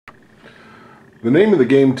The name of the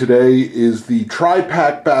game today is the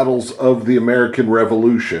Tri-Pack Battles of the American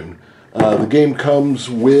Revolution. The game comes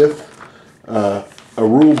with a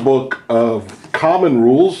rule book of common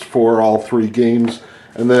rules for all three games,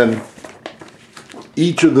 and then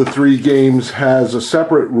each of the three games has a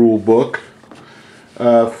separate rule book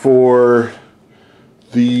for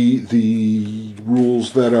the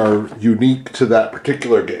rules that are unique to that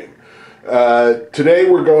particular game. Today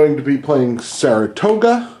we're going to be playing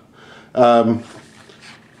Saratoga.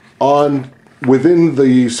 Within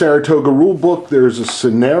the Saratoga rulebook, there's a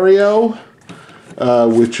scenario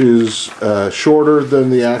which is shorter than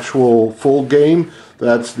the actual full game.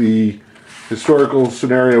 That's the historical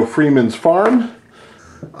scenario Freeman's Farm.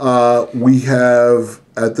 We have,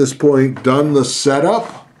 at this point, done the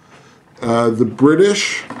setup. The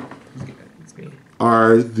British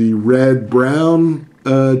are the red-brown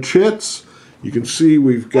chits. You can see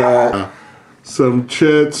we've got some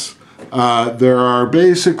chits. There are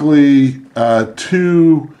basically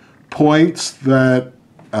 2 points that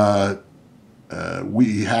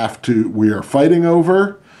we are fighting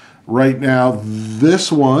over. Right now,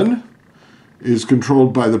 this one is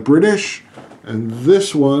controlled by the British, and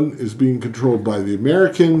this one is being controlled by the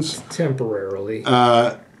Americans. Temporarily.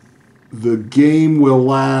 The game will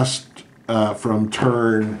last from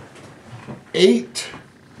turn 8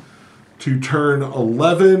 to turn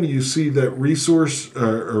 11. You see that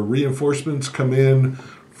reinforcements come in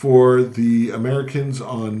for the Americans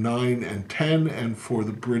on 9 and 10, and for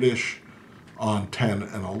the British on 10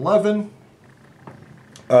 and 11.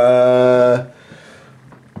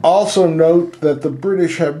 Also note that the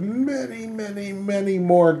British have many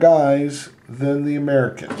more guys than the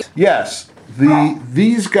Americans. Yes,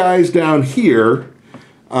 these guys down here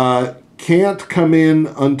can't come in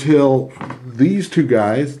until these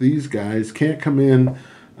guys can't come in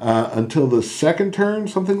until the second turn,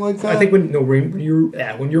 something like that. I think when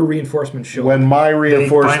your reinforcements show when my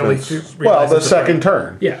reinforcements, the second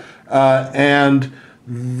turn. Yeah. And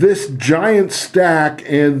this giant stack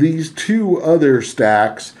and these 2 other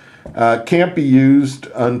stacks can't be used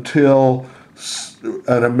until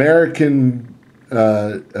an American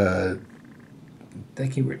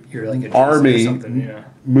you're like a army or something, yeah,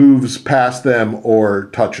 moves past them or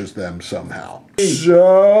touches them somehow.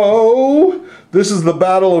 So, this is the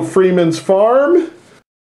Battle of Freeman's Farm.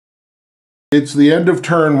 It's the end of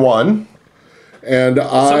turn 1, and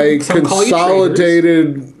I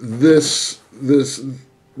consolidated this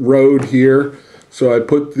road here. So I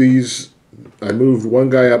put I moved one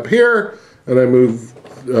guy up here, and I moved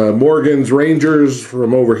Morgan's Rangers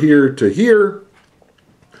from over here to here.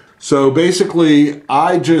 So basically,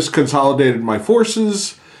 I just consolidated my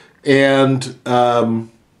forces, and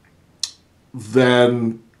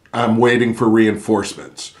then I'm waiting for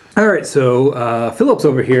reinforcements. All right, so Philip's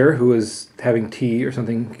over here, who is having tea or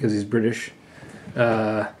something because he's British,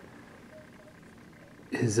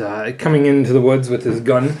 is coming into the woods with his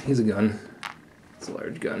gun. He's a gun. It's a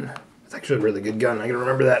large gun. It's actually a really good gun. I gotta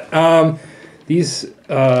remember that. These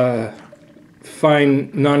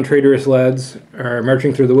fine non-traitorous lads are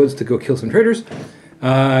marching through the woods to go kill some traitors.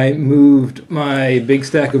 I moved my big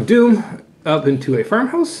stack of doom up into a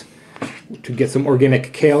farmhouse to get some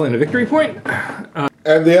organic kale and a victory point.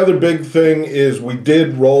 And the other big thing is we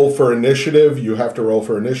did roll for initiative. You have to roll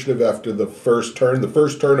for initiative after the first turn. The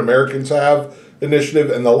first turn Americans have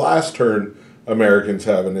initiative, and the last turn Americans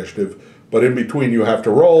have initiative. But in between you have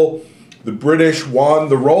to roll. The British won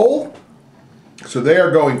the roll, so they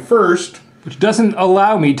are going first. Which doesn't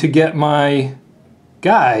allow me to get my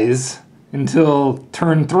guys until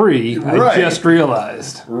turn 3, right. I just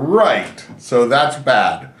realized. Right. So that's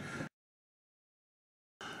bad.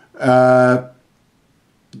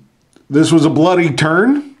 This was a bloody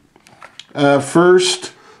turn.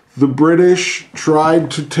 First, the British tried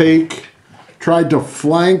to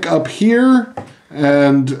flank up here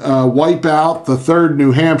and wipe out the 3rd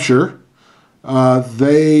New Hampshire.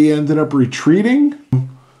 They ended up retreating.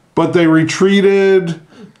 But they retreated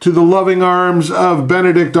to the loving arms of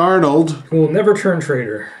Benedict Arnold, who will never turn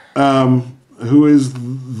traitor, who is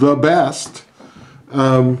the best.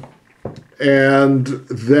 And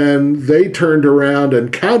then they turned around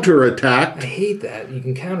and counterattacked. I hate that. You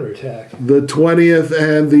can counterattack. The 20th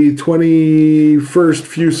and the 21st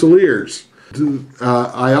Fusiliers.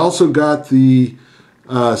 I also got the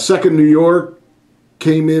 2nd New York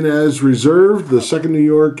came in as reserve. The 2nd New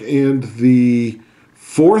York and the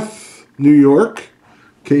 4th New York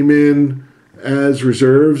came in as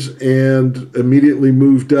reserves and immediately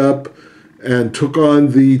moved up and took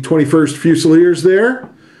on the 21st Fusiliers there.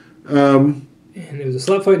 And it was a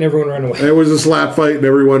slap fight and everyone ran away. It was a slap fight and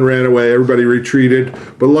everyone ran away. Everybody retreated.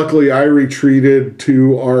 But luckily I retreated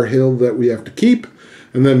to our hill that we have to keep.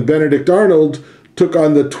 And then Benedict Arnold took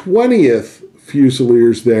on the 20th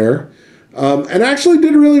Fusiliers there. And actually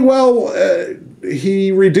did really well.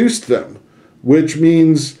 He reduced them, which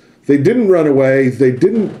means they didn't run away. They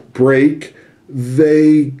didn't break.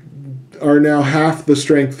 They are now half the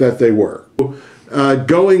strength that they were.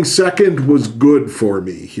 Going second was good for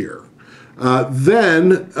me here.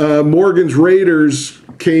 Then Morgan's Raiders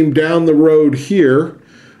came down the road here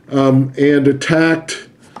and attacked.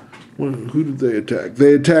 Who did they attack?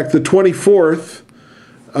 They attacked the 24th,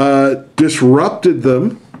 disrupted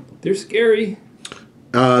them. They're scary.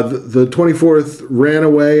 The 24th ran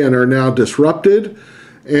away and are now disrupted,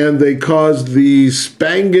 and they caused the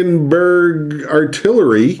Spangenberg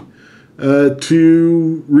artillery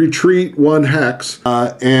to retreat 1 hex.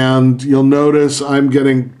 And you'll notice I'm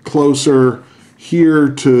getting closer here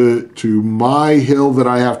to my hill that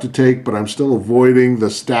I have to take, but I'm still avoiding the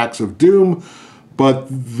stacks of doom. But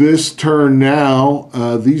this turn now,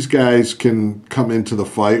 these guys can come into the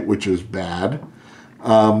fight, which is bad.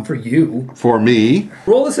 For you. For me.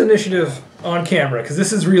 Roll this initiative on camera, because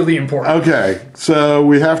this is really important. Okay, so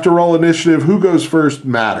we have to roll initiative. Who goes first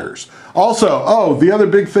matters. Also, the other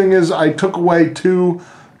big thing is I took away 2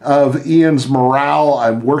 of Ian's morale.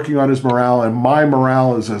 I'm working on his morale, and my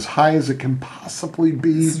morale is as high as it can possibly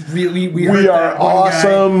be. We are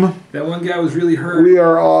awesome. That one guy was really hurt. We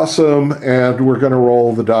are awesome, and we're going to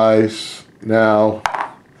roll the dice now.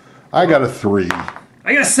 I got a 3.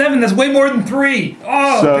 I got a 7. That's way more than 3.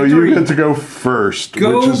 Oh, so victory. you get to go first,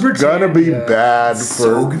 Go which is going to be bad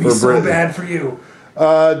for Britain. So bad for you.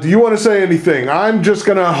 Do you want to say anything? I'm just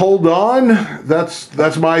going to hold on.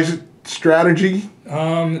 That's my strategy.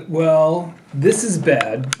 Well, this is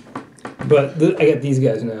bad, but I got these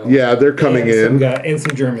guys now. Yeah, they're coming in. And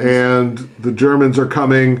some Germans. And the Germans are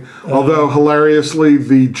coming. Although, hilariously,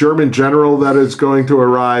 the German general that is going to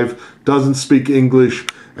arrive doesn't speak English,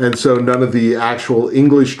 and so none of the actual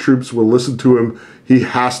English troops will listen to him. He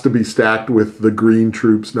has to be stacked with the green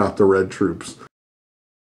troops, not the red troops.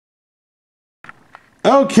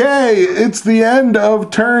 Okay, it's the end of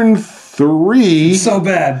turn 3. So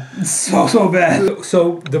bad. So bad.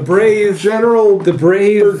 So the brave General,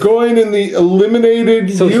 we're going in the eliminated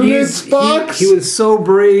units box. He was so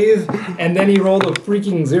brave, and then he rolled a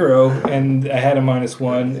freaking 0, and I had a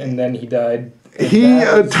 -1, and then he died. He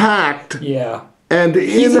attacked. Yeah. And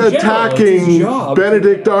in attacking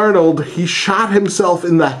Benedict Arnold, he shot himself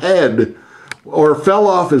in the head or fell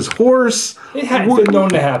off his horse. It had been known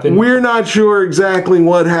to happen. We're not sure exactly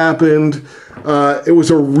what happened. It was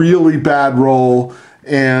a really bad roll.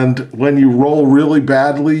 And when you roll really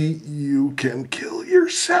badly, you can kill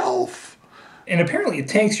yourself. And apparently it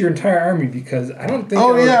tanks your entire army, because I don't think...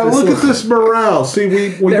 Oh, yeah, look at this morale. See,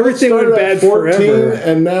 we everything went bad 14, forever.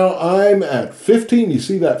 And now I'm at 15. You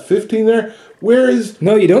see that 15 there? Where is...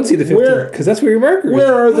 No, you don't see the 15, because that's where your marker is.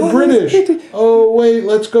 Where are the British? Oh, wait,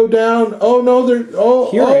 let's go down. Oh, no, they're...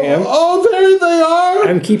 Here I am. Oh, there they are!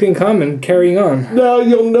 I'm keeping calm and carrying on. Now,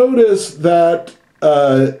 you'll notice that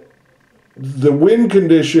the win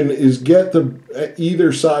condition is get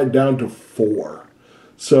either side down to 4.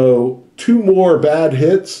 So 2 more bad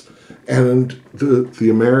hits, and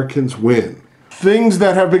the Americans win. Things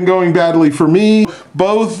that have been going badly for me,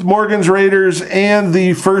 both Morgan's Raiders and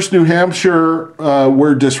the 1st New Hampshire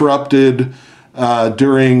were disrupted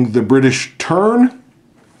during the British turn.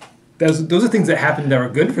 Those are things that happened that were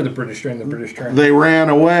good for the British during the British turn. They ran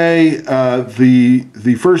away.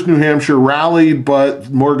 The 1st New Hampshire rallied,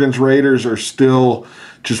 but Morgan's Raiders are still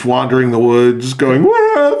just wandering the woods going, what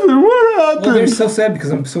happened? What happened? Well, they're so sad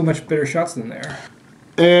because I'm so much better shots than they are.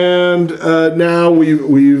 And now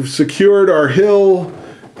we've secured our hill,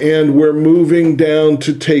 and we're moving down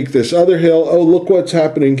to take this other hill. Oh, look what's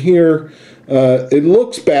happening here. It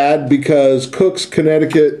looks bad because Cook's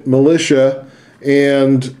Connecticut militia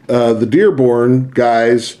and the Dearborn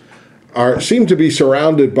guys seem to be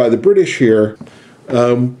surrounded by the British here.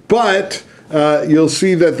 But you'll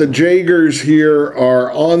see that the Jaegers here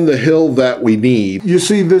are on the hill that we need. You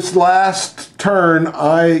see, this last turn,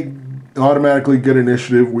 I automatically get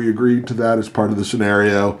initiative. We agreed to that as part of the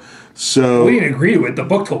scenario. So we didn't agree to it. The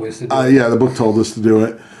book told us to do it. Yeah, the book told us to do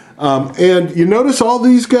it. And you notice all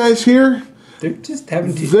these guys here? They're just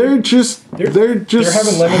having tea. They're just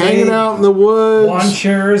hanging out in the woods. Lawn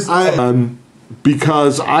chairs.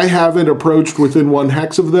 Because I haven't approached within 1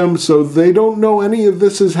 hex of them, so they don't know any of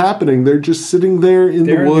this is happening. They're just sitting there in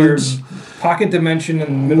the woods. In their pocket dimension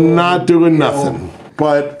in the middle. Not doing nothing.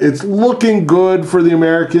 But it's looking good for the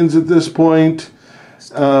Americans at this point.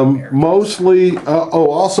 last. Mostly,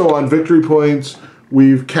 also on victory points,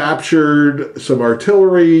 we've captured some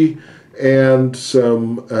artillery and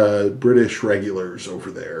some British regulars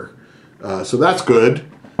over there. So that's good.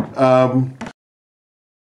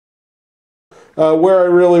 Where I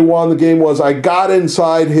really won the game was I got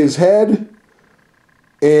inside his head,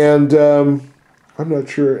 and I'm not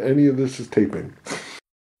sure any of this is taping.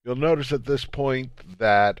 You'll notice at this point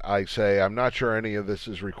that I say I'm not sure any of this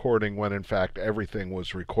is recording when in fact everything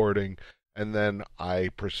was recording, and then I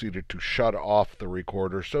proceeded to shut off the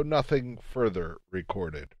recorder so nothing further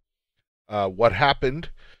recorded. What happened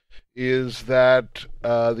is that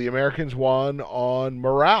the Americans won on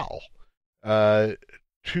morale.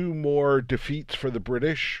 2 more defeats for the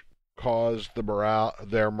British caused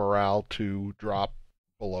their morale to drop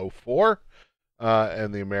below 4.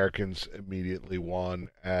 And the Americans immediately won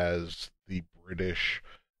as the British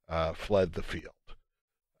fled the field.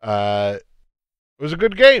 It was a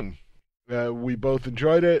good game. We both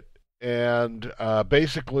enjoyed it, and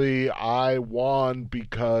basically I won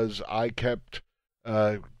because I kept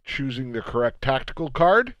choosing the correct tactical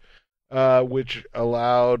card, which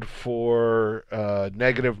allowed for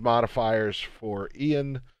negative modifiers for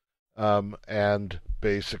Ian, and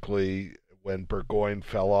basically when Burgoyne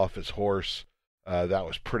fell off his horse, that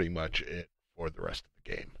was pretty much it for the rest of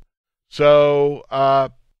the game. So,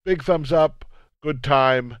 big thumbs up, good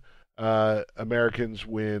time. Americans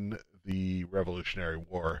win the Revolutionary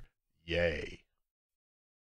War. Yay.